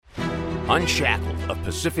Unshackled of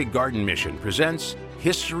Pacific Garden Mission presents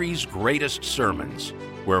History's Greatest Sermons,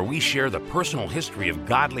 where we share the personal history of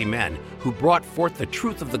godly men who brought forth the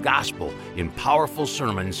truth of the gospel in powerful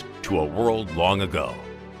sermons to a world long ago.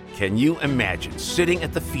 Can you imagine sitting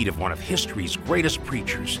at the feet of one of history's greatest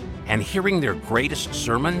preachers and hearing their greatest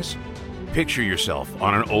sermons? Picture yourself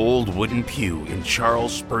on an old wooden pew in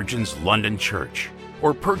Charles Spurgeon's London church,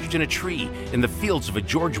 or perched in a tree in the fields of a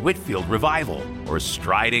George Whitefield revival, or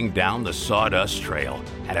striding down the sawdust trail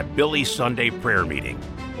at a Billy Sunday prayer meeting.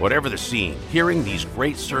 Whatever the scene, hearing these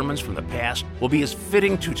great sermons from the past will be as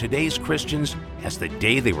fitting to today's Christians as the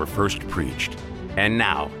day they were first preached. And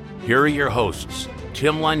now, here are your hosts,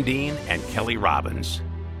 Tim Lundeen and Kelly Robbins.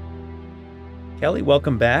 Kelly,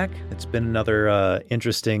 welcome back. It's been another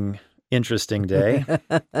interesting day.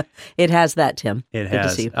 It has that, Tim. It Good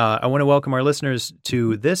has. to see you. I want to welcome our listeners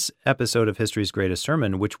to this episode of History's Greatest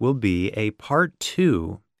Sermon, which will be a part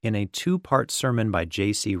 2 in a 2-part sermon by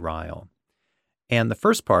JC Ryle. And the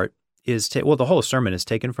first part is, the whole sermon is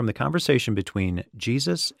taken from the conversation between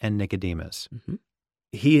Jesus and Nicodemus. Mm-hmm.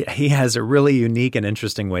 He has a really unique and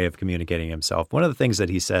interesting way of communicating himself. One of the things that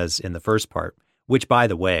he says in the first part, which, by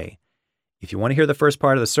the way, if you want to hear the first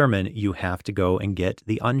part of the sermon, you have to go and get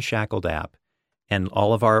the Unshackled app. And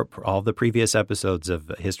all of the previous episodes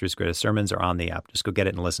of History's Greatest Sermons are on the app. Just go get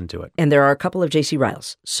it and listen to it. And there are a couple of JC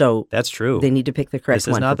Ryles, so that's true. They need to pick the correct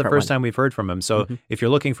one. This is not the first one. time we've heard from him. So if you're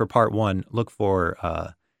looking for part 1, look for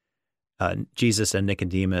Jesus and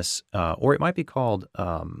Nicodemus, or it might be called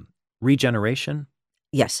Regeneration.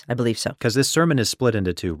 Yes, I believe so. Because this sermon is split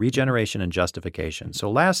into 2, regeneration and justification. So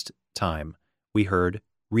last time we heard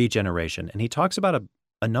regeneration, and he talks about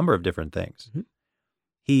a number of different things. Mm-hmm.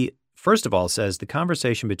 He, first of all, says the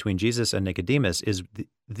conversation between Jesus and Nicodemus is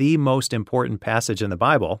the most important passage in the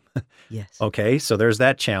Bible. Yes. Okay, so there's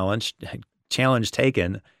that challenge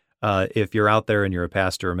taken. If you're out there and you're a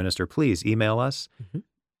pastor or minister, please email us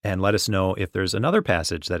and let us know if there's another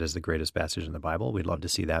passage that is the greatest passage in the Bible. We'd love to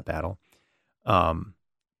see that battle.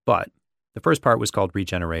 But the first part was called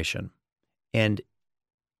regeneration, and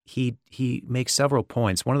he makes several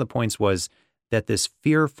points. One of the points was that this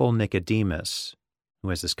fearful Nicodemus, who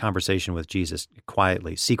has this conversation with Jesus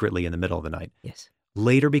quietly, secretly in the middle of the night, yes,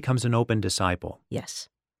 later becomes an open disciple. Yes.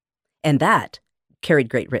 And that carried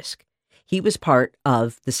great risk. He was part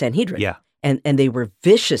of the Sanhedrin. Yeah. And they were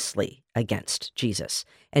viciously against Jesus.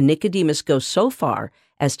 And Nicodemus goes so far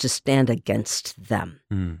as to stand against them.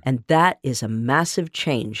 Mm. And that is a massive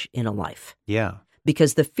change in a life. Yeah.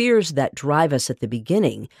 Because the fears that drive us at the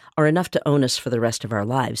beginning are enough to own us for the rest of our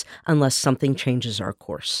lives unless something changes our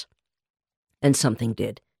course. And something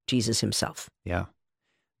did, Jesus himself. Yeah.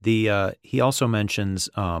 He also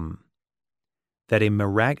mentions that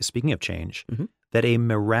speaking of change, that a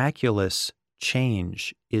miraculous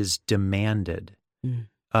change is demanded.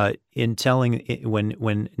 In telling,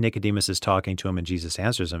 when Nicodemus is talking to him and Jesus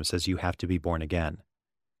answers him, says, "You have to be born again."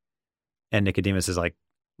 And Nicodemus is like,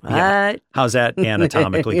 yeah, how's that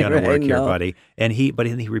anatomically going to work here, buddy? And he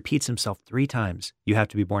repeats himself 3 times. You have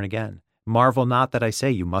to be born again. Marvel not that I say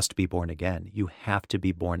you must be born again. You have to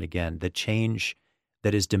be born again. The change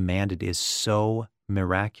that is demanded is so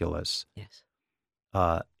miraculous. Yes.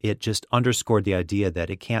 It just underscored the idea that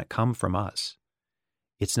it can't come from us.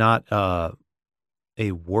 It's not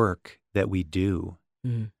a work that we do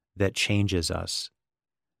that changes us.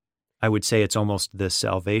 I would say it's almost the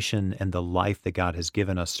salvation and the life that God has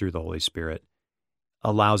given us through the Holy Spirit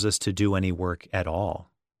allows us to do any work at all.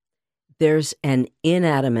 There's an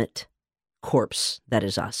inanimate corpse that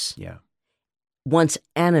is us. Yeah. Once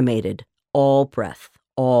animated, all breath,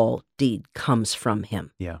 all deed comes from him.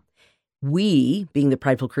 Yeah. We, being the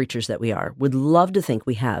prideful creatures that we are, would love to think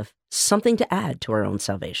we have something to add to our own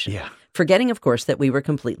salvation. Yeah. Forgetting, of course, that we were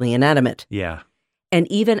completely inanimate. Yeah. And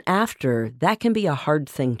even after, that can be a hard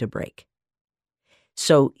thing to break.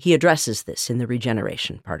 So he addresses this in the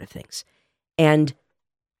regeneration part of things. And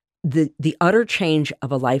the utter change of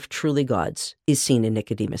a life truly God's is seen in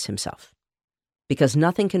Nicodemus himself. Because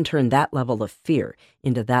nothing can turn that level of fear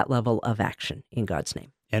into that level of action in God's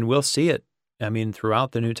name. And we'll see it. I mean,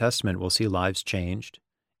 throughout the New Testament, we'll see lives changed.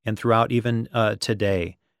 And throughout even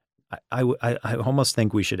today, I almost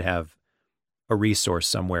think we should have a resource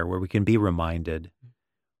somewhere where we can be reminded.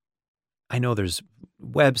 I know there's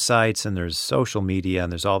websites and there's social media and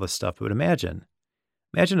there's all this stuff, but imagine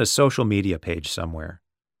a social media page somewhere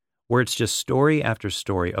where it's just story after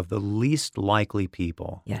story of the least likely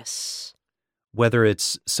people. Yes. Whether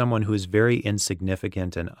it's someone who is very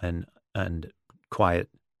insignificant and quiet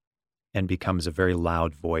and becomes a very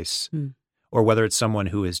loud voice, or whether it's someone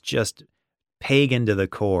who is just pagan to the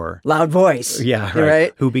core. Loud voice. Yeah,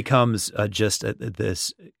 right. Who becomes just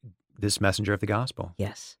this messenger of the gospel.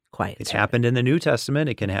 Yes, quiet. It's happened in the New Testament.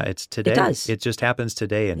 It can. It's today. It does. It just happens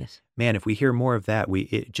today. And man, if we hear more of that,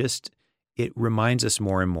 it reminds us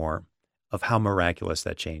more and more of how miraculous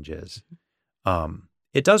that change is.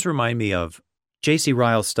 It does remind me of JC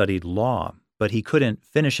Ryle studied law, but he couldn't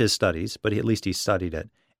finish his studies, but at least he studied it.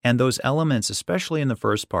 And those elements, especially in the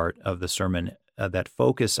first part of the sermon, that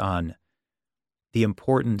focus on the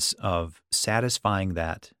importance of satisfying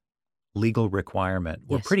that legal requirement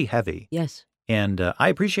were pretty heavy. Yes. And I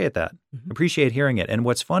appreciate that. Appreciate hearing it. And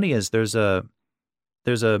what's funny is there's an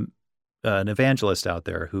evangelist out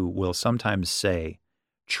there who will sometimes say,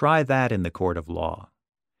 try that in the court of law.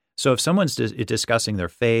 So if someone's discussing their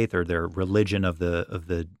faith or their religion of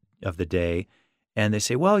the day, and they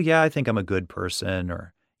say, well, yeah, I think I'm a good person,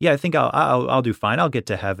 or yeah, I think I'll do fine. I'll get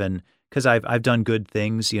to heaven because I've done good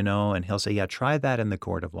things, and he'll say, yeah, try that in the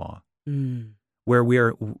court of law, where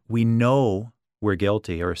we know we're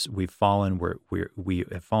guilty, or we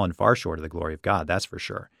have fallen far short of the glory of God. That's for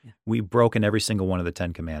sure. Yeah. We've broken every single one of the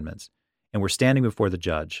 10 commandments, and we're standing before the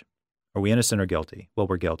judge. Are we innocent or guilty? Well,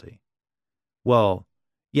 we're guilty. Well,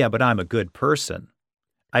 yeah, but I'm a good person.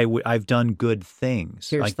 I've done good things.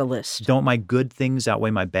 Here's the list. Don't my good things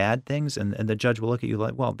outweigh my bad things? And the judge will look at you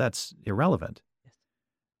like, well, that's irrelevant. Yes.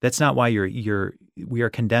 That's not why we are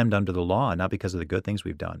condemned under the law, not because of the good things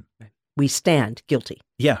we've done. Right. We stand guilty.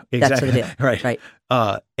 Yeah, exactly. That's the deal.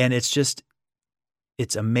 Right. And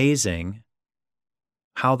it's amazing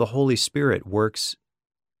how the Holy Spirit works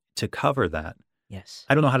to cover that. Yes.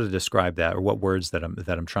 I don't know how to describe that or what words that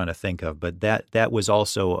I'm trying to think of, but that was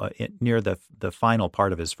also near the final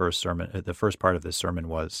part of his first sermon. The first part of this sermon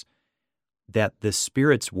was that the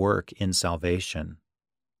Spirit's work in salvation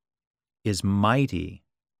is mighty,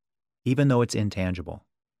 even though it's intangible.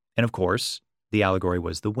 And of course, the allegory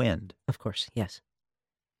was the wind. Of course, yes.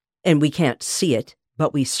 And we can't see it,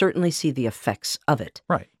 but we certainly see the effects of it.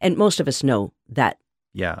 Right. And most of us know that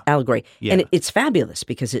allegory. Yeah. And it's fabulous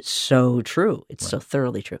because it's so true. It's so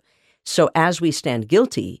thoroughly true. So as we stand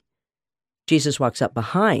guilty, Jesus walks up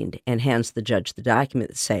behind and hands the judge the document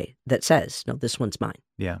that says, no, this one's mine.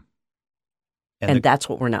 Yeah. And that's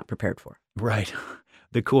what we're not prepared for. Right.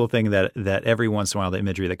 The cool thing that every once in a while, the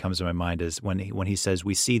imagery that comes to my mind is when he says,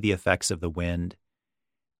 we see the effects of the wind,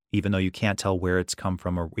 even though you can't tell where it's come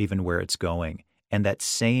from or even where it's going. And that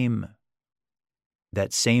same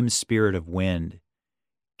spirit of wind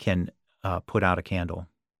can put out a candle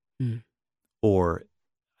or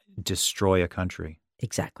destroy a country.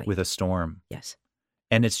 Exactly. With a storm. Yes.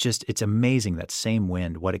 And it's amazing, that same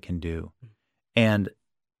wind, what it can do. And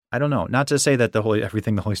I don't know, not to say that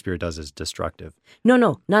everything the Holy Spirit does is destructive.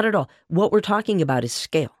 No, not at all. What we're talking about is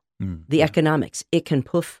scale, the economics. It can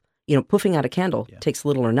puffing out a candle takes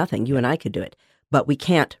little or nothing. You and I could do it, but we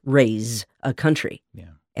can't raise a country,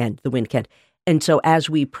 and the wind can't. And so as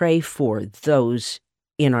we pray for those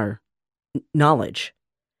in our knowledge,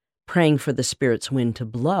 praying for the Spirit's wind to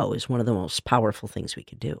blow is one of the most powerful things we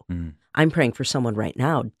could do. I'm praying for someone right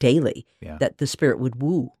now daily that the Spirit would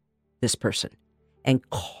woo this person and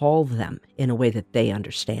call them in a way that they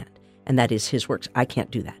understand. And that is His works. I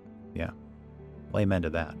can't do that. Yeah. Well, amen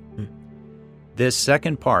to that. This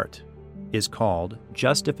second part is called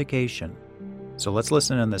Justification. So let's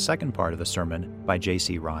listen in the second part of the sermon by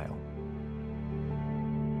JC Ryle.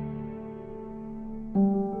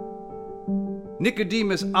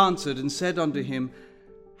 Nicodemus answered and said unto him,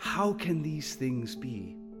 How can these things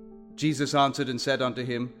be? Jesus answered and said unto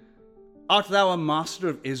him, Art thou a master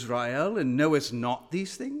of Israel, and knowest not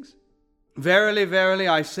these things? Verily, verily,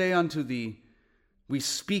 I say unto thee, we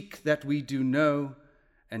speak that we do know,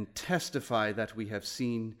 and testify that we have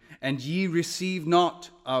seen, and ye receive not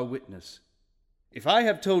our witness. If I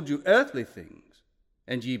have told you earthly things,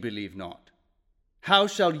 and ye believe not, how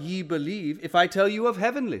shall ye believe if I tell you of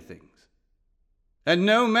heavenly things? And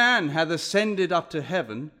no man hath ascended up to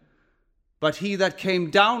heaven, but he that came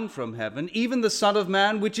down from heaven, even the Son of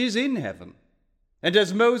Man which is in heaven. And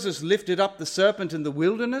as Moses lifted up the serpent in the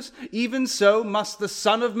wilderness, even so must the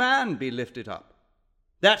Son of Man be lifted up,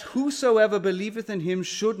 that whosoever believeth in him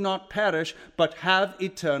should not perish, but have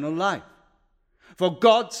eternal life. For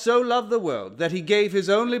God so loved the world, that he gave his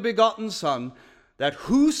only begotten Son, that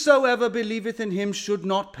whosoever believeth in him should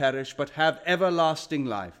not perish, but have everlasting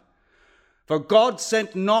life. For God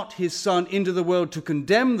sent not his Son into the world to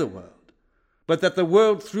condemn the world, but that the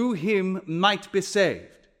world through him might be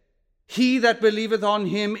saved. He that believeth on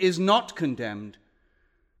him is not condemned,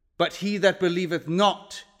 but he that believeth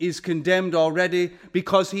not is condemned already,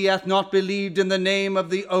 because he hath not believed in the name of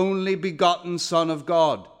the only begotten Son of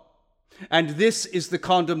God. And this is the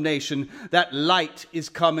condemnation, that light is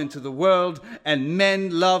come into the world, and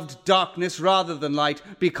men loved darkness rather than light,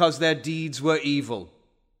 because their deeds were evil.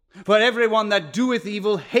 For everyone that doeth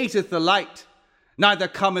evil hateth the light, neither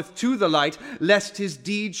cometh to the light, lest his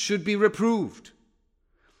deeds should be reproved.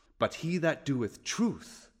 But he that doeth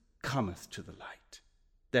truth cometh to the light,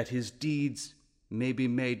 that his deeds may be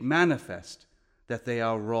made manifest, that they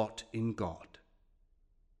are wrought in God.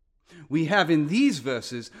 We have in these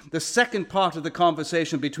verses the second part of the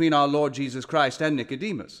conversation between our Lord Jesus Christ and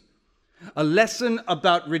Nicodemus. A lesson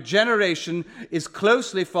about regeneration is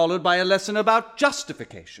closely followed by a lesson about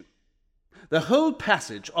justification. The whole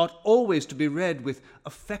passage ought always to be read with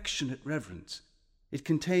affectionate reverence. It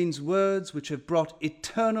contains words which have brought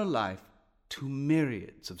eternal life to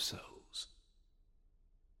myriads of souls.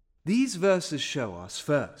 These verses show us,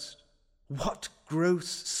 first, what gross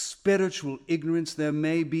spiritual ignorance there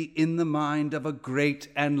may be in the mind of a great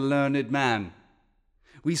and learned man.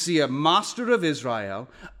 We see a master of Israel,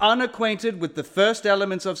 unacquainted with the first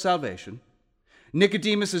elements of salvation.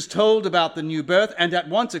 Nicodemus is told about the new birth and at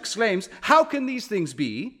once exclaims, "How can these things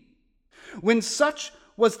be?" When such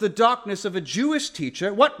was the darkness of a Jewish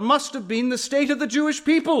teacher, what must have been the state of the Jewish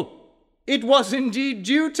people? It was indeed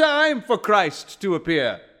due time for Christ to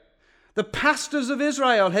appear. The pastors of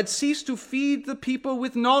Israel had ceased to feed the people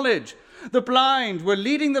with knowledge. The blind were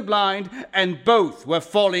leading the blind, and both were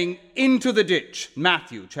falling into the ditch.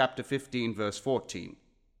 Matthew chapter 15, verse 14.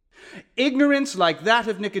 Ignorance like that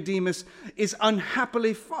of Nicodemus is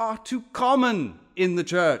unhappily far too common in the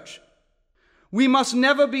church. We must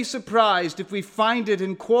never be surprised if we find it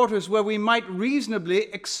in quarters where we might reasonably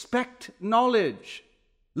expect knowledge.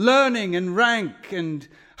 Learning and rank and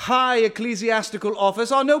high ecclesiastical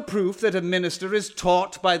office are no proof that a minister is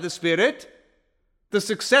taught by the Spirit. The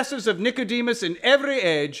successors of Nicodemus in every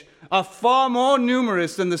age are far more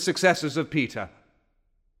numerous than the successors of Peter.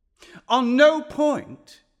 On no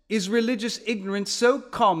point is religious ignorance so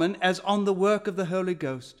common as on the work of the Holy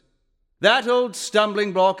Ghost. That old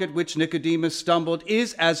stumbling block at which Nicodemus stumbled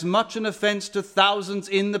is as much an offense to thousands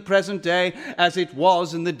in the present day as it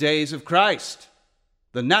was in the days of Christ.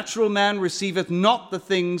 The natural man receiveth not the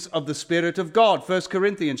things of the Spirit of God. 1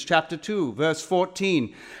 Corinthians chapter 2, verse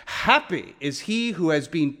 14. Happy is he who has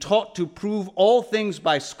been taught to prove all things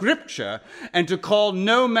by Scripture and to call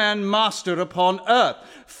no man master upon earth.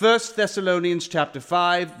 1 Thessalonians chapter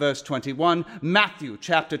 5, verse 21. Matthew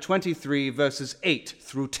chapter 23, verses 8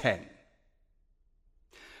 through 10.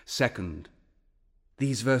 Second,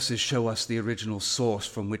 these verses show us the original source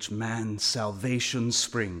from which man's salvation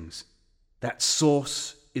springs. That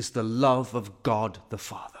source is the love of God the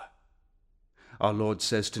Father. Our Lord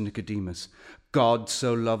says to Nicodemus, God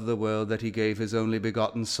so loved the world that he gave his only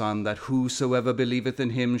begotten Son, that whosoever believeth in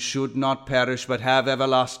him should not perish but have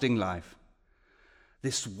everlasting life.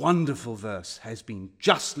 This wonderful verse has been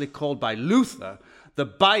justly called by Luther the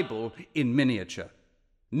Bible in miniature.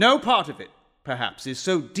 No part of it, perhaps, is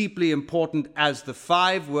so deeply important as the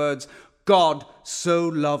 5 words, God so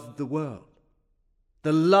loved the world.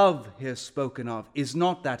 The love here spoken of is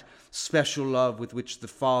not that special love with which the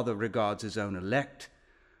Father regards his own elect,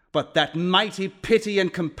 but that mighty pity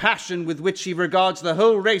and compassion with which he regards the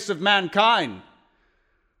whole race of mankind.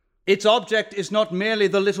 Its object is not merely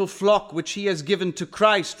the little flock which he has given to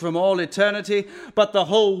Christ from all eternity, but the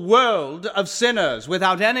whole world of sinners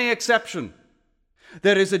without any exception.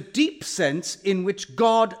 There is a deep sense in which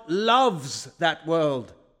God loves that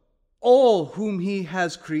world. All whom he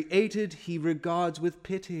has created, he regards with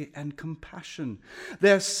pity and compassion.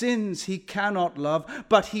 Their sins he cannot love,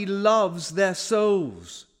 but he loves their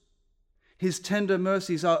souls. His tender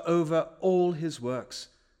mercies are over all his works.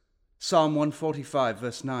 Psalm 145,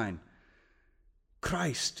 verse 9.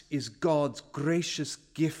 Christ is God's gracious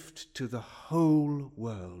gift to the whole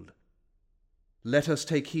world. Let us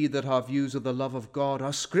take heed that our views of the love of God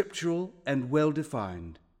are scriptural and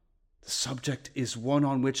well-defined. The subject is one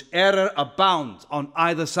on which error abounds on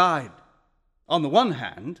either side. On the one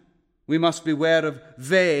hand, we must beware of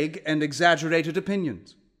vague and exaggerated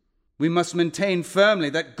opinions. We must maintain firmly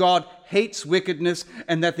that God hates wickedness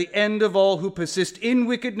and that the end of all who persist in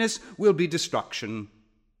wickedness will be destruction.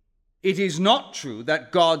 It is not true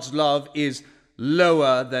that God's love is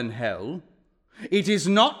lower than hell. It is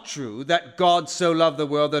not true that God so loved the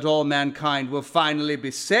world that all mankind will finally be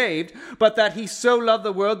saved, but that he so loved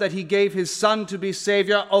the world that he gave his Son to be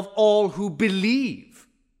Savior of all who believe.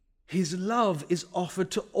 His love is offered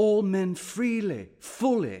to all men freely,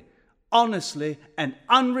 fully, honestly, and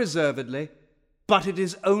unreservedly, but it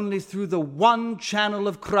is only through the one channel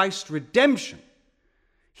of Christ's redemption.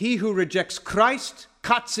 He who rejects Christ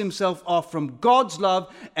cuts himself off from God's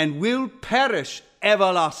love and will perish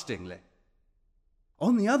everlastingly.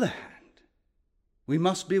 On the other hand, we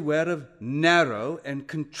must beware of narrow and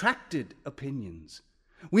contracted opinions.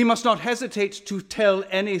 We must not hesitate to tell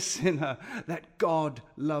any sinner that God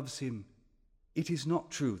loves him. It is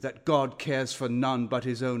not true that God cares for none but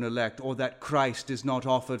his own elect, or that Christ is not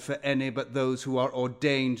offered for any but those who are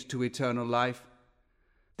ordained to eternal life.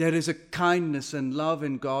 There is a kindness and love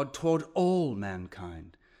in God toward all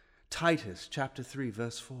mankind. Titus chapter 3,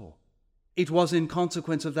 verse 4. It was in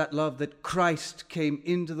consequence of that love that Christ came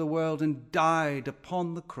into the world and died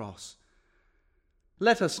upon the cross.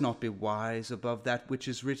 Let us not be wise above that which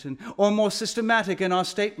is written, or more systematic in our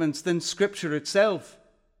statements than Scripture itself.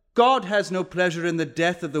 God has no pleasure in the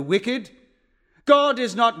death of the wicked. God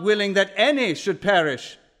is not willing that any should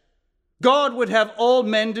perish. God would have all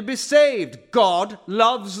men to be saved. God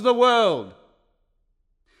loves the world.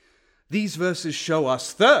 These verses show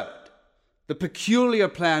us, third, the peculiar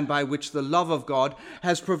plan by which the love of God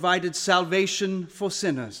has provided salvation for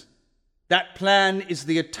sinners. That plan is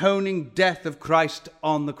the atoning death of Christ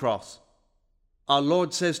on the cross. Our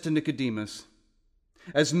Lord says to Nicodemus,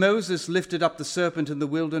 "As Moses lifted up the serpent in the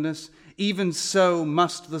wilderness, even so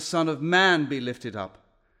must the Son of Man be lifted up,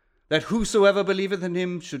 that whosoever believeth in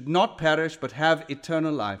him should not perish but have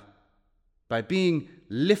eternal life." By being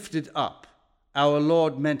lifted up, our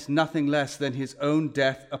Lord meant nothing less than his own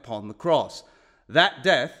death upon the cross. That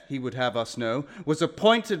death, he would have us know, was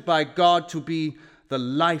appointed by God to be the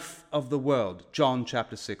life of the world. John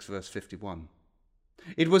chapter 6, verse 51.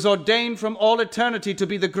 It was ordained from all eternity to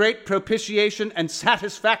be the great propitiation and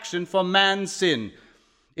satisfaction for man's sin.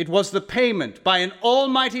 It was the payment by an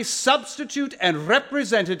almighty substitute and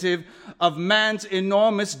representative of man's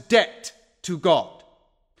enormous debt to God.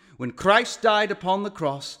 When Christ died upon the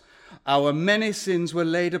cross, our many sins were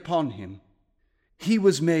laid upon him. He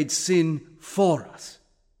was made sin for us.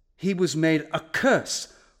 He was made a curse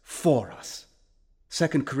for us.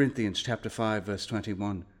 2 Corinthians chapter 5, verse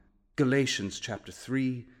 21. Galatians chapter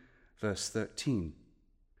 3, verse 13.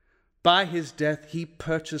 By his death he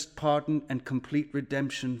purchased pardon and complete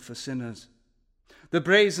redemption for sinners. The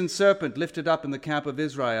brazen serpent lifted up in the camp of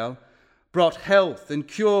Israel brought health and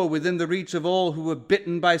cure within the reach of all who were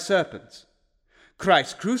bitten by serpents.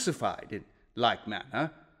 Christ crucified, in like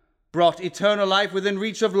manner, brought eternal life within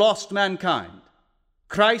reach of lost mankind.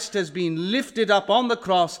 Christ has been lifted up on the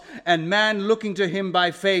cross, and man looking to him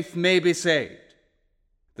by faith may be saved.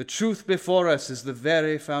 The truth before us is the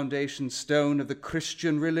very foundation stone of the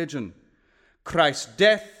Christian religion. Christ's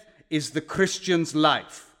death is the Christian's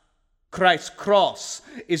life. Christ's cross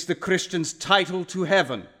is the Christian's title to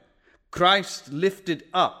heaven. Christ lifted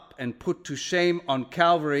up and put to shame on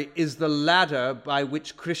Calvary is the ladder by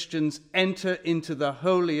which Christians enter into the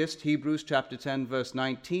holiest, Hebrews chapter 10, verse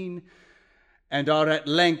 19, and are at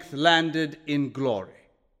length landed in glory.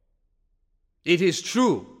 It is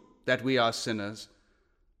true that we are sinners,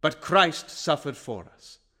 but Christ suffered for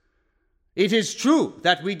us. It is true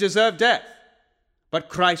that we deserve death, but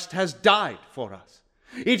Christ has died for us.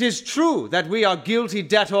 It is true that we are guilty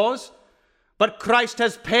debtors, but Christ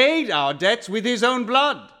has paid our debts with his own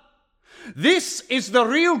blood. This is the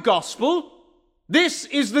real gospel. This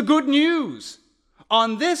is the good news.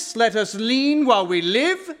 On this let us lean while we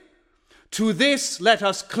live. To this let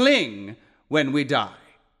us cling when we die.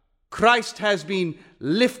 Christ has been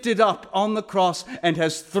lifted up on the cross and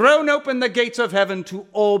has thrown open the gates of heaven to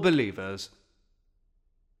all believers.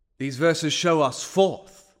 These verses show us,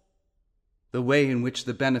 fourth, the way in which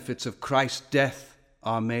the benefits of Christ's death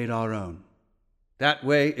are made our own. That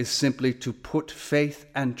way is simply to put faith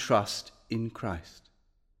and trust in Christ.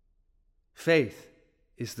 Faith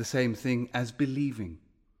is the same thing as believing.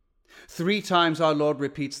 3 times our Lord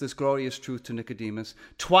repeats this glorious truth to Nicodemus.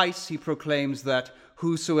 Twice he proclaims that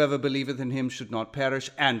whosoever believeth in him should not perish.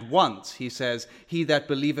 And once he says, he that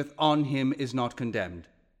believeth on him is not condemned.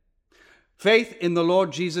 Faith in the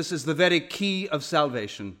Lord Jesus is the very key of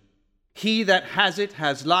salvation. He that has it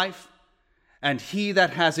has life, and he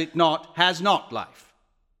that has it not has not life.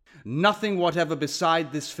 Nothing whatever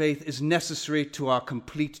beside this faith is necessary to our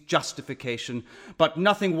complete justification, but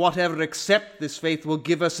nothing whatever except this faith will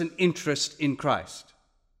give us an interest in Christ.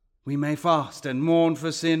 We may fast and mourn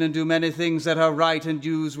for sin and do many things that are right and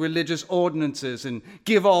use religious ordinances and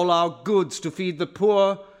give all our goods to feed the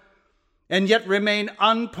poor, and yet remain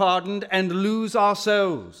unpardoned and lose our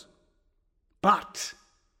souls. But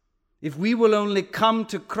if we will only come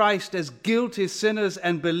to Christ as guilty sinners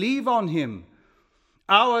and believe on him,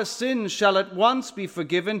 our sins shall at once be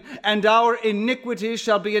forgiven, and our iniquities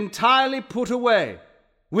shall be entirely put away.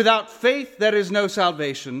 Without faith there is no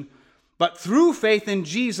salvation, but through faith in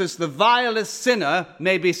Jesus, the vilest sinner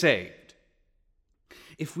may be saved.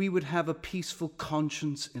 If we would have a peaceful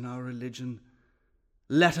conscience in our religion,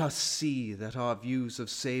 let us see that our views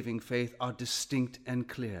of saving faith are distinct and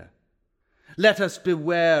clear. Let us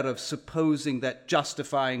beware of supposing that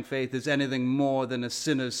justifying faith is anything more than a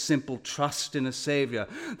sinner's simple trust in a Savior,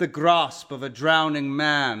 the grasp of a drowning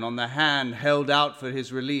man on the hand held out for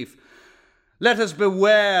his relief. Let us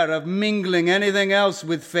beware of mingling anything else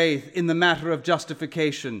with faith in the matter of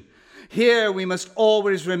justification. Here we must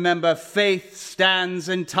always remember faith stands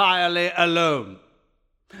entirely alone.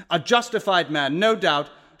 A justified man, no doubt,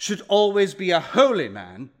 should always be a holy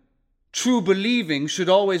man. True believing should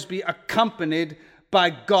always be accompanied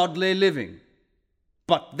by godly living.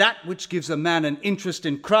 But that which gives a man an interest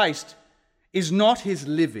in Christ is not his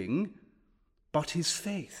living, but his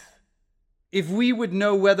faith. If we would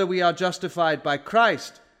know whether we are justified by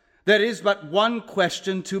Christ, there is but one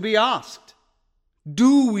question to be asked.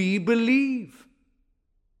 Do we believe?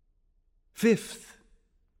 Fifth,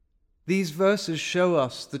 these verses show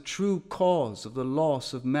us the true cause of the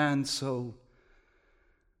loss of man's soul.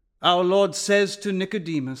 Our Lord says to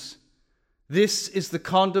Nicodemus, "This is the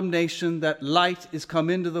condemnation that light is come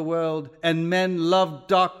into the world, and men loved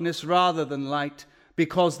darkness rather than light,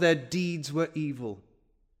 because their deeds were evil."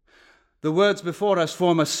 The words before us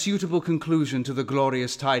form a suitable conclusion to the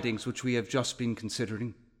glorious tidings which we have just been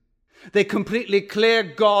considering. They completely clear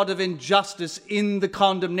God of injustice in the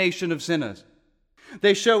condemnation of sinners.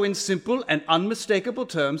 They show in simple and unmistakable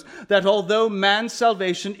terms that although man's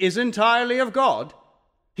salvation is entirely of God,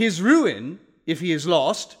 his ruin, if he is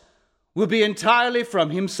lost, will be entirely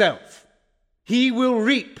from himself. He will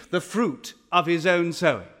reap the fruit of his own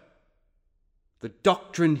sowing. The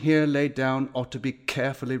doctrine here laid down ought to be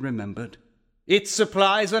carefully remembered. It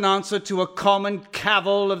supplies an answer to a common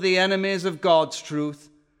cavil of the enemies of God's truth.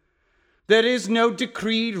 There is no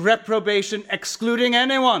decreed reprobation excluding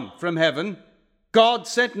anyone from heaven. God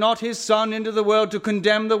sent not his Son into the world to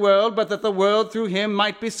condemn the world, but that the world through him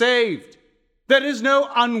might be saved. There is no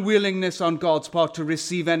unwillingness on God's part to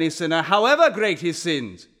receive any sinner, however great his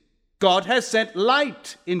sins. God has sent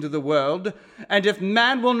light into the world, and if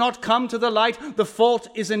man will not come to the light, the fault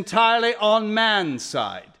is entirely on man's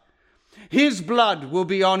side. His blood will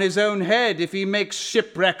be on his own head if he makes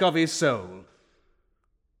shipwreck of his soul.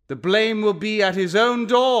 The blame will be at his own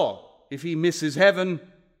door if he misses heaven.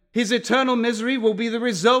 His eternal misery will be the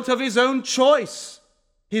result of his own choice.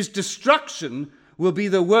 His destruction will be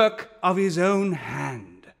the work of his own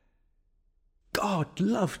hand. God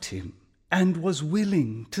loved him and was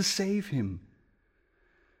willing to save him.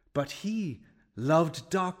 But he loved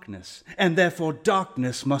darkness, and therefore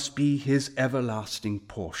darkness must be his everlasting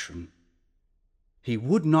portion. He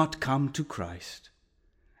would not come to Christ,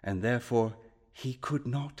 and therefore he could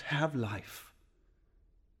not have life.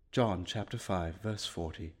 John chapter 5, verse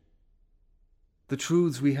 40. The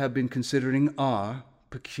truths we have been considering are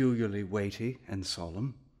peculiarly weighty and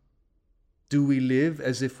solemn. Do we live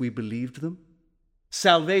as if we believed them?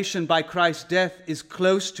 Salvation by Christ's death is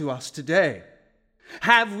close to us today.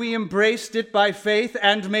 Have we embraced it by faith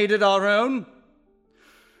and made it our own?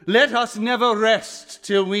 Let us never rest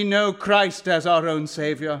till we know Christ as our own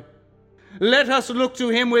Savior. Let us look to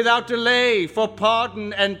him without delay for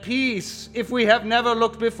pardon and peace if we have never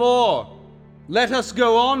looked before. Let us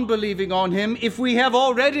go on believing on him if we have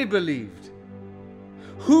already believed.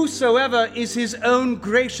 Whosoever is his own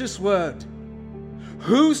gracious word,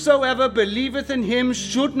 whosoever believeth in him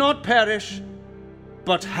should not perish,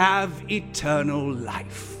 but have eternal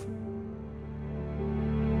life.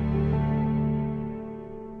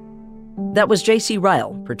 That was JC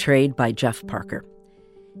Ryle, portrayed by Jeff Parker.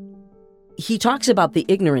 He talks about the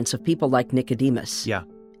ignorance of people like Nicodemus. Yeah.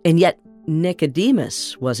 And yet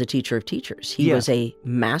Nicodemus was a teacher of teachers. He was a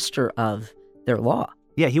master of their law.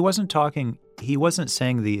 Yeah, he wasn't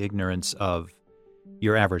saying the ignorance of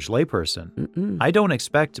your average layperson. Mm-mm. I don't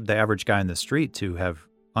expect the average guy in the street to have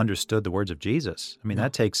understood the words of Jesus. I mean,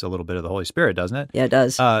 that takes a little bit of the Holy Spirit, doesn't it? Yeah, it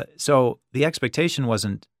does. So the expectation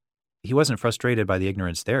he wasn't frustrated by the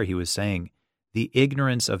ignorance there. He was saying the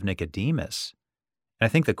ignorance of Nicodemus. And I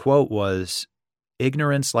think the quote was,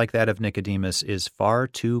 ignorance like that of Nicodemus is far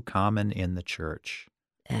too common in the church.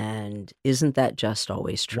 And isn't that just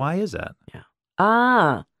always true? Why is that?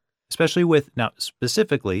 Yeah. Especially now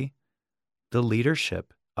specifically, the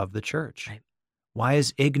leadership of the church. Right. Why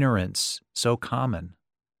is ignorance so common?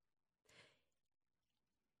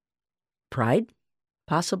 Pride,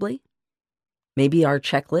 possibly. Maybe our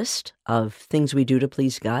checklist of things we do to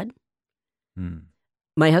please God.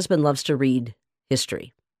 My husband loves to read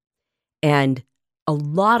history. And a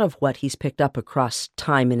lot of what he's picked up across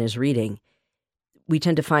time in his reading, we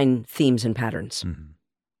tend to find themes and patterns,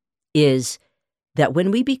 is that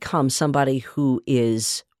when we become somebody who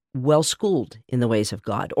is well-schooled in the ways of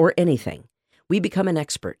God or anything, we become an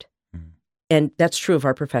expert. And that's true of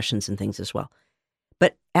our professions and things as well.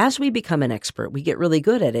 But as we become an expert, we get really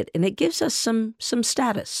good at it, and it gives us some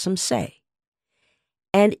status, some say.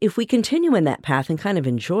 And if we continue in that path and kind of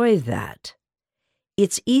enjoy that,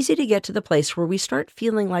 it's easy to get to the place where we start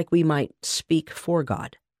feeling like we might speak for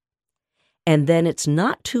God. And then it's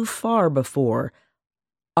not too far before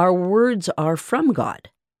our words are from God.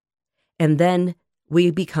 And then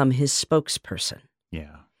we become his spokesperson.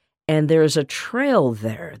 Yeah. And there's a trail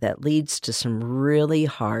there that leads to some really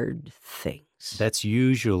hard things. That's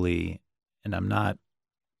usually, and I'm not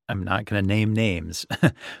going to name names,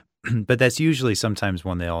 but that's usually sometimes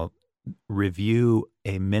when they'll review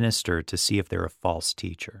a minister to see if they're a false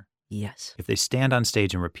teacher. Yes. If they stand on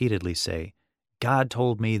stage and repeatedly say, God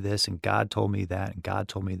told me this, and God told me that, and God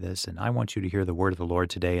told me this, and I want you to hear the word of the Lord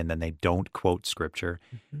today, and then they don't quote Scripture,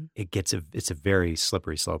 it's a very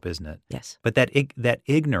slippery slope, isn't it? Yes. But that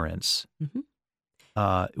ignorance,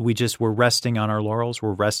 we're resting on our laurels,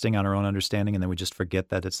 we're resting on our own understanding, and then we just forget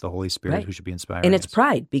that it's the Holy Spirit who should be inspiring And it's us.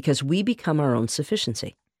 pride, because we become our own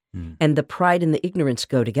sufficiency. And the pride and the ignorance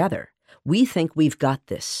go together. We think we've got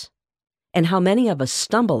this. And how many of us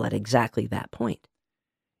stumble at exactly that point?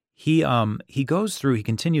 He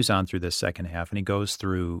continues on through this second half, and he goes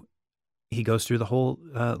through the whole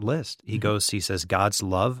list. He says God's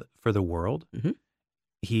love for the world.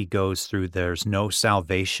 He goes through there's no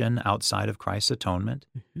salvation outside of Christ's atonement.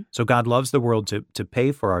 So God loves the world to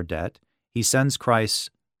pay for our debt. He sends Christ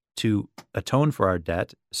to atone for our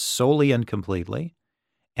debt solely and completely.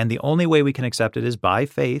 And the only way we can accept it is by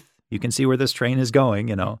faith. You can see where this train is going,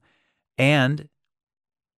 And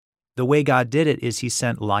the way God did it is he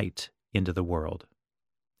sent light into the world.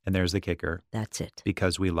 And there's the kicker. That's it.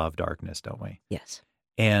 Because we love darkness, don't we? Yes.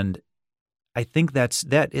 And I think that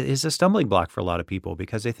is a stumbling block for a lot of people,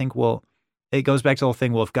 because they think, well, it goes back to the whole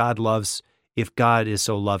thing, well, if God is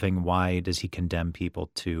so loving, why does he condemn people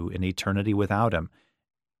to an eternity without him?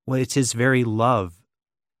 Well, it's his very love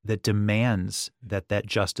that demands that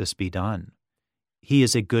justice be done. He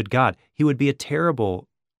is a good God. He would be a terrible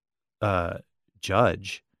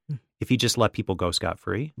judge if he just let people go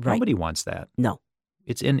scot-free. Right. Nobody wants that. No.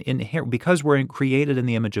 It's inherent. Because we're created in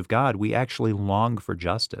the image of God, we actually long for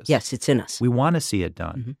justice. Yes, it's in us. We want to see it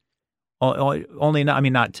done. Only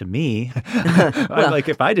not to me. Like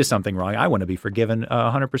if I did something wrong, I want to be forgiven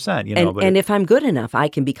 100%. And if I'm good enough, I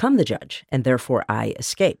can become the judge, and therefore I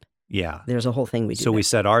escape. Yeah. There's a whole thing we do. So we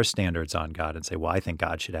set our standards on God and say, well, I think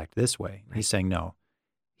God should act this way. Right. He's saying, no,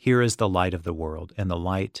 here is the light of the world, and the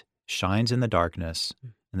light shines in the darkness,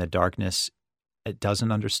 and the darkness, it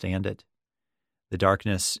doesn't understand it. The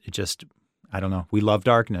darkness, I don't know. We love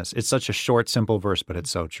darkness. It's such a short, simple verse, but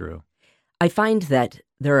it's so true. I find that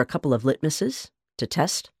there are a couple of litmuses to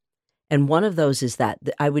test, and one of those is that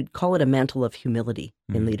I would call it a mantle of humility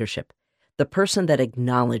in leadership. The person that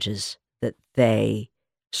acknowledges that they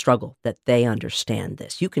struggle, that they understand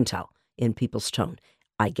this. You can tell in people's tone,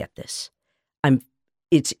 I get this.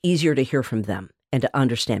 It's easier to hear from them and to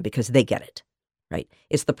understand because they get it, right?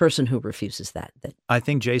 It's the person who refuses that. I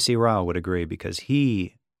think JC Ryle would agree, because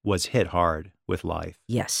he was hit hard with life.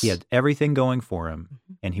 Yes. He had everything going for him,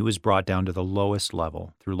 and he was brought down to the lowest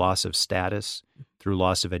level through loss of status, through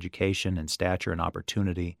loss of education and stature and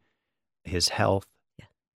opportunity, his health,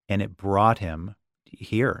 and it brought him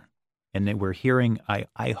here. And then we're hearing,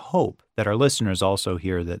 I hope that our listeners also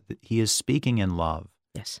hear that he is speaking in love.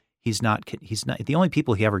 Yes. He's not, the only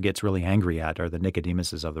people he ever gets really angry at are the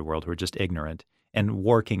Nicodemuses of the world who are just ignorant and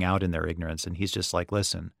working out in their ignorance. And he's just like,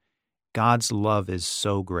 listen, God's love is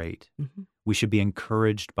so great. We should be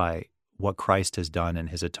encouraged by what Christ has done in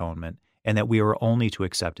his atonement, and that we are only to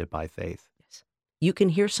accept it by faith. Yes. You can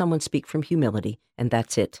hear someone speak from humility, and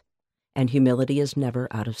that's it. And humility is never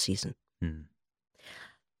out of season.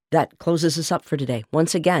 That closes us up for today.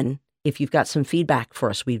 Once again, if you've got some feedback for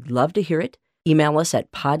us, we'd love to hear it. Email us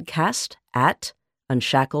at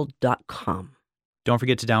podcast@unshackled.com. Don't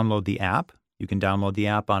forget to download the app. You can download the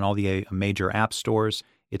app on all the major app stores.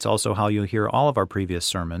 It's also how you'll hear all of our previous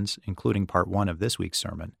sermons, including part 1 of this week's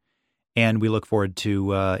sermon. And we look forward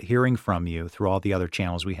to hearing from you through all the other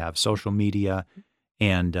channels we have, social media.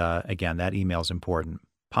 And again, that email is important.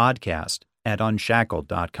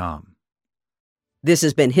 podcast@unshackled.com. This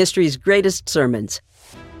has been History's Greatest Sermons,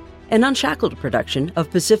 an Unshackled production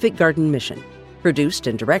of Pacific Garden Mission, produced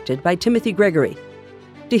and directed by Timothy Gregory.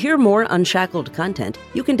 To hear more Unshackled content,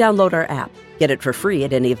 you can download our app. Get it for free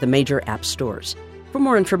at any of the major app stores. For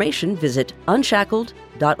more information, visit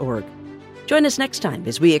unshackled.org. Join us next time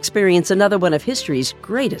as we experience another one of history's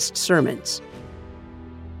greatest sermons.